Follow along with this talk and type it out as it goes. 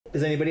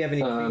Does anybody have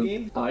any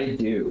pre-game? I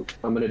do.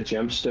 I'm going to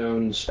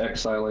Gemstones,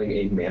 exiling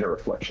a Mana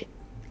Reflection.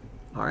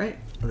 Alright,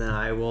 then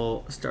I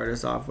will start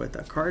us off with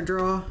a card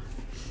draw.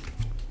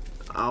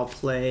 I'll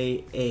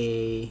play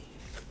a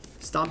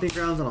Stomping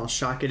Grounds and I'll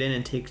shock it in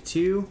and take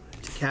 2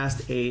 to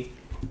cast a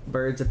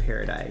Birds of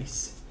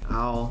Paradise.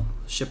 I'll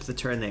ship the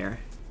turn there.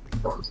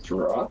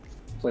 Draw.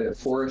 Play a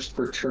Forest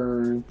for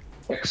turn,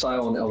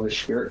 exile an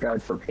Elvish Spirit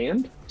Guide from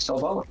hand,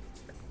 Selvala.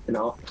 And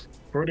I'll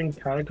Brooding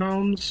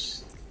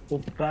Catacombs,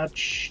 will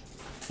fetch,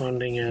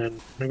 funding in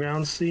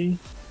Underground Sea,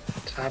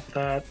 tap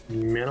that,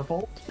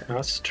 Manifold,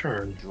 pass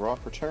turn. Draw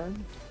for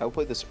turn. I will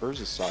play this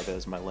Urza's Saga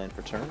as my land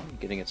for turn,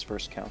 getting its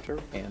first counter,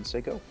 and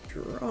say go.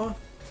 Draw.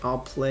 I'll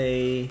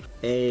play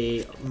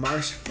a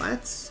Marsh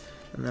Flats,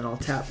 and then I'll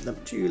tap them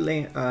to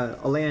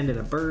a land and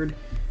a bird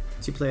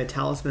to play a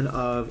Talisman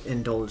of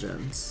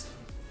Indulgence.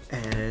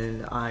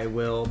 And I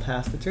will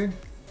pass the turn.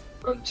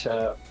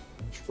 untap,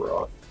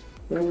 draw.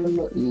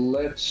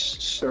 Let's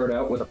start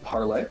out with a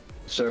parlay.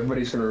 So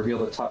everybody's going to reveal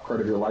the top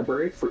card of your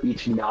library. For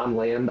each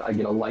non-land, I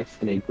get a life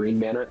and a green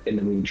mana, and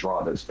then we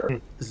draw those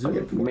cards. I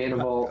get Mana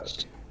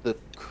Vault. The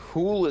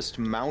coolest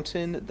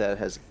mountain that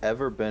has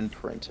ever been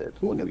printed.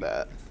 Look at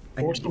that.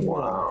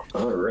 Wow.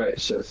 All right,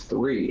 so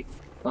 3.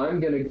 I'm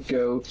going to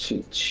go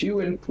to 2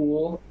 in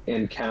pool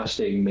and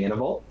cast a Mana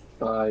Vault.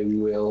 I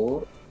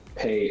will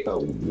pay a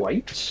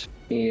white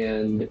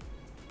and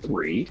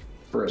 3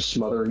 for a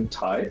Smothering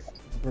Tithe.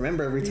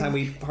 Remember, every time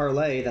we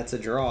parlay, that's a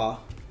draw.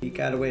 You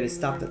got a way to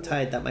stop the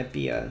tide. That might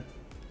be a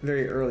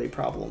very early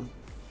problem.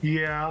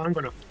 Yeah, I'm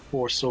going to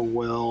force a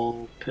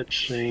will,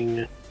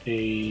 pitching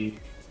a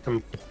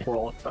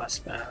Temporal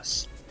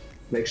Trespass.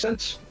 Makes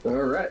sense. All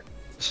right.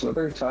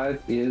 Smothering Tithe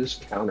is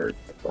countered.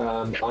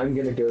 I'm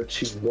going to go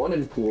to 1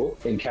 in pool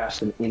and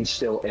cast an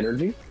Instill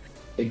Energy.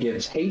 It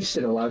gives haste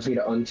and allows me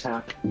to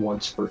untap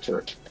once per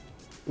turn.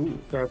 Ooh,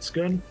 that's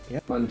good.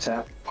 Yep.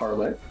 Untap,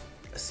 parlay.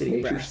 City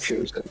Nature's Grass.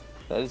 Chosen.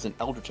 That is an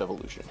Eldritch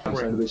Evolution.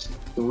 Outside of this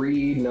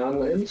 3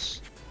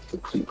 non-lands,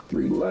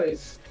 3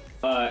 life.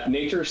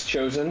 Nature's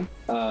Chosen.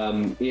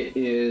 It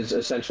is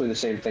essentially the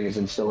same thing as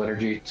Instill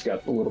Energy. It's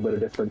got a little bit of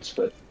difference,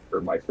 but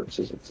for my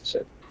purposes, it's the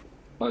same.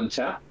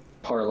 Untap,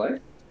 parlay.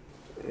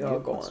 Oh,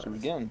 go Let's do it on.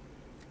 again.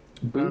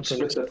 Boots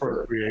with the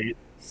fur.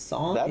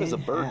 Song That is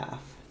in a bird.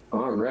 half.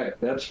 All right,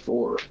 that's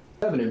 4.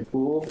 7 in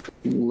pool.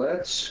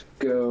 Let's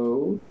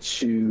go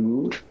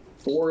to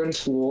 4 in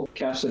pool.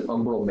 Cast an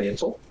Umbral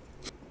Mantle.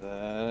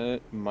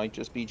 That might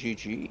just be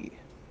GG.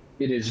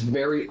 It is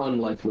very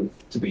unlikely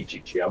to be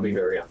GG, I'll be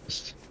very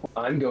honest.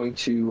 I'm going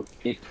to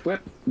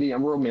equip the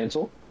Umbral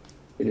Mantle.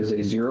 It is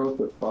a 0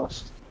 equip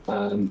cost.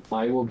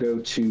 I will go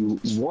to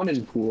 1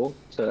 in pool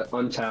to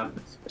untap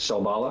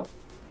Selvala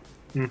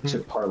to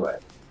parlay.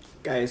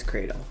 Guy's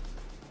Cradle.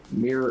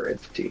 Mirror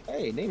Entity.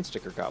 Hey, name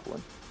sticker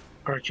goblin.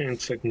 Arcane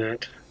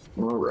Signet.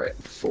 All right,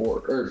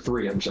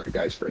 3. I'm sorry,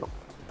 guys. Go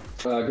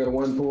to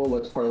 1 in pool.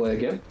 Let's parlay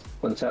again.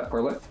 Untap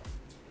parlay.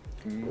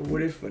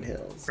 Wooded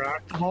Foothills.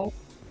 Fractal.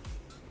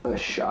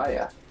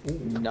 Shia.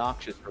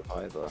 Noxious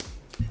Revival.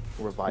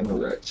 All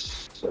right,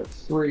 so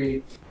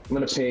 3. I'm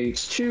gonna pay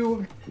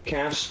 2.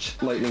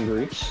 Cast Lightning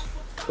Greaves.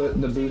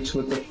 Put the Boots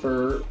with the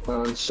Fur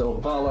on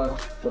Selvala.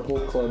 The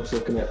whole club's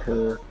looking at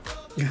her.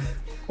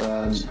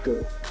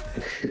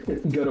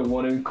 Go to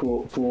 1 in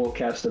pool,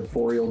 cast a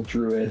Boreal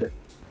Druid.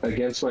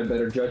 Against my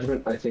better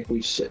judgment, I think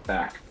we sit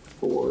back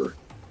for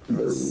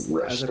the rest.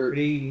 That's a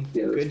pretty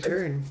Yeah, good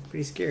turn.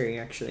 Pretty scary,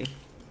 actually.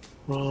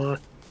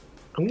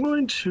 I'm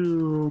going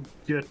to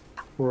get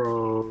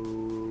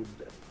probed.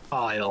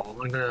 File.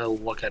 I'm going to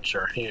look at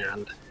your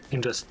hand. You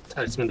can just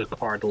text me the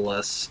card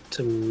list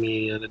to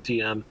me and the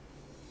DM.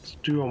 Let's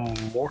do a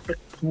Morphic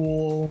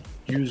Pool.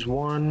 Use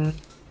 1.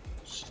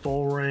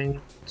 Soul Ring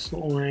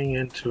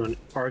into an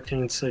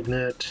Arcane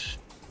Signet.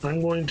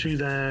 I'm going to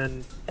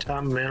then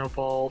tap Mana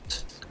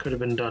Vault. Could have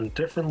been done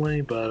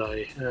differently, but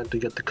I had to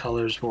get the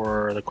colors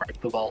for the Crack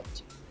the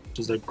Vault, which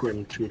is a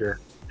Grim Tutor.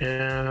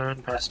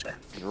 And pass turn.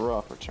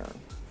 Draw for turn.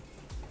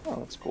 Oh,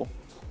 that's cool.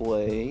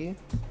 Play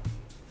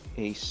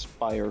a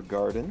Spire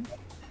Garden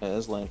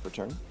as land for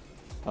turn.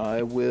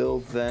 I will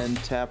then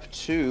tap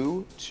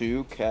 2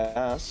 to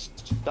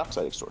cast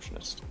Dockside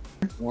Extortionist.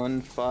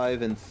 1,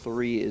 5, and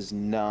 3 is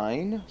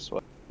 9, so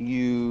I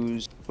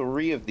use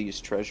 3 of these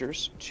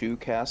treasures to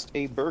cast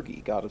a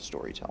Burgi, God of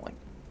Storytelling.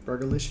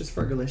 Fergalicious,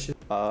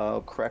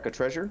 Fergalicious. Crack a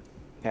treasure,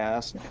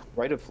 cast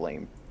Rite of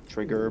Flame,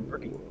 trigger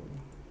Burgi.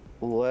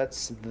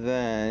 Let's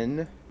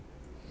then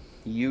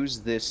use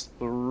this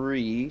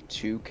 3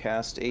 to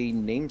cast a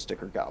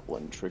Namesticker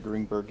Goblin,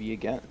 triggering Burgi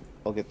again.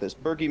 I'll get this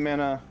Burgi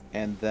mana,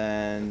 and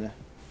then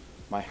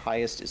my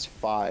highest is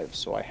 5,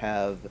 so I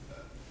have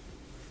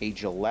a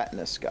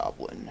Gelatinous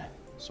Goblin.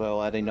 So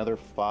I'll add another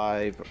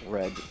 5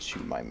 red to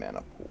my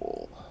mana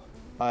pool.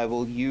 I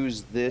will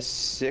use this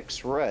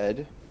 6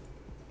 red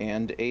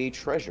and a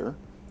treasure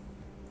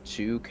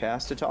to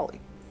cast Etali,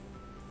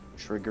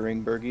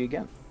 triggering Burgi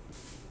again.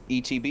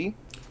 ETB,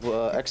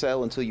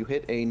 exile until you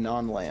hit a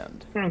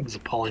non-land. It's a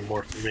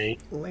polymorph for me.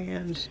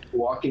 Land.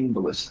 Walking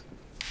Ballista.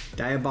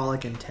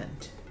 Diabolic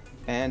Intent.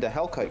 And a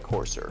Hellkite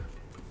Courser.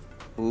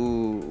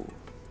 Ooh.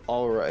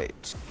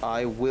 Alright.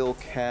 I will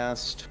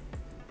cast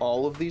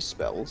all of these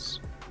spells,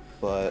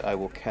 but I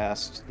will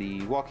cast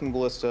the Walking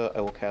Ballista,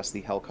 I will cast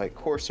the Hellkite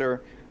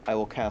Courser, I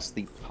will cast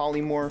the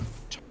Polymorph,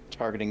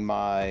 targeting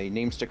my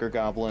Namesticker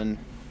Goblin,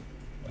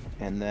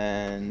 and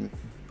then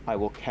I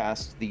will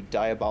cast the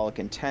Diabolic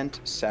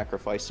Intent,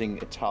 sacrificing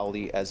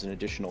Etali as an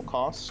additional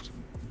cost,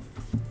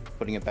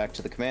 putting it back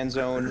to the command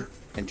zone,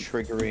 and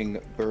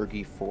triggering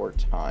Burgi 4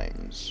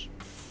 times.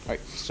 Alright,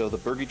 so the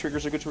Burgi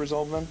triggers are good to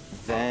resolve them.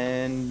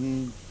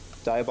 Then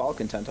Diabolic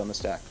Intent on the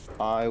stack.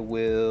 I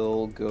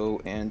will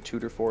go and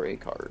tutor for a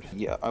card.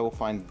 Yeah, I will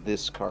find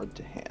this card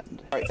to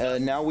hand.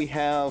 Alright, now we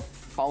have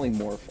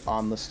Polymorph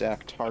on the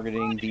stack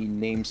targeting the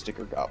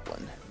Namesticker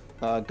Goblin.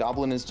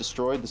 Goblin is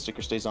destroyed, the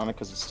sticker stays on it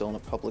because it's still in a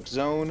public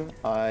zone.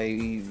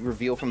 I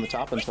reveal from the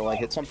top until I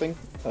hit something,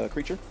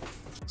 creature.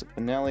 It's a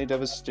Finale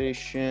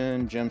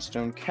Devastation,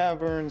 Gemstone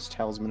Caverns,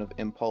 Talisman of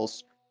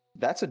Impulse.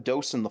 That's a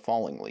Dose in the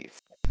Falling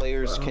Leaf.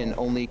 Players can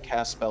only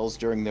cast spells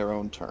during their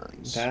own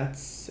turns.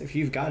 That's, if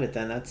you've got it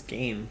then, that's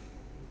game.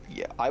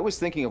 Yeah, I was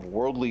thinking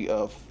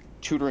of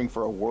tutoring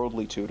for a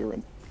worldly tutor.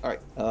 And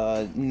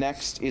alright,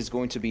 next is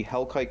going to be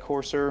Hellkite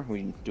Courser.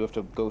 We do have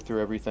to go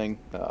through everything.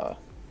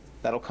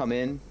 That'll come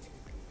in.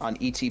 On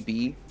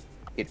ETB,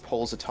 it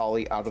pulls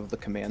Etali out of the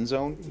command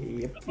zone.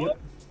 Yep.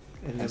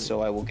 And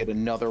so I will get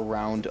another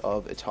round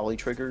of Etali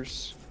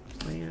triggers.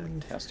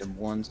 Land. Cast him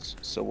once,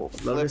 so we'll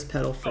flip. Lotus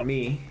Petal for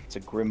me. It's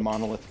a Grim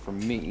Monolith for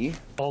me.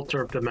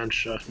 Altar of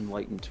Dementia.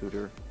 Enlightened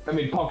Tutor. I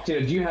mean,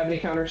 Palpatine, do you have any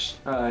counters?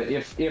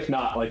 If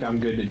not, like, I'm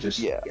good to just...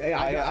 Yeah,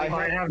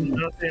 I have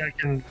nothing that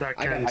can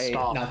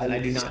stop. Nothing. I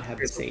do not have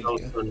the sage.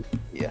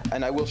 Yeah,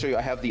 and I will show you,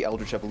 I have the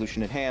Eldritch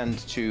Evolution in hand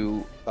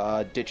to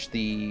ditch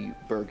the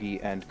Burgi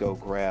and go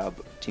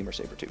grab Tamer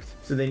Sabertooth.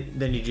 So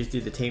then you just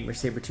do the Tamer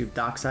Sabertooth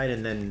dockside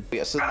and then...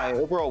 Yeah, so my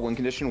overall win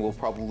condition will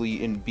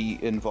probably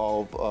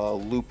involve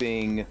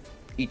looping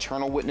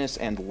Eternal Witness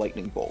and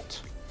Lightning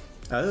Bolt.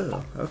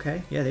 Oh,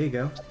 okay. Yeah, there you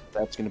go.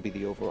 That's going to be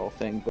the overall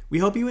thing. We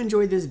hope you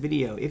enjoyed this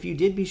video. If you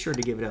did, be sure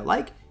to give it a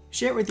like,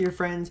 share it with your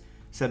friends,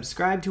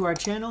 subscribe to our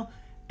channel,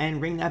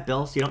 and ring that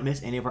bell so you don't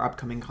miss any of our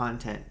upcoming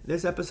content.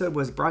 This episode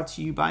was brought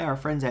to you by our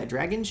friends at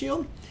Dragon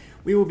Shield.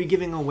 We will be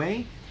giving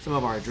away some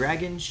of our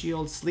Dragon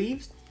Shield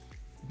sleeves.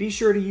 Be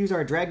sure to use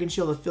our Dragon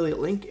Shield affiliate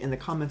link in the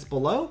comments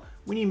below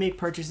when you make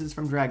purchases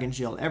from Dragon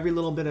Shield. Every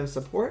little bit of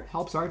support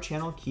helps our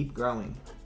channel keep growing.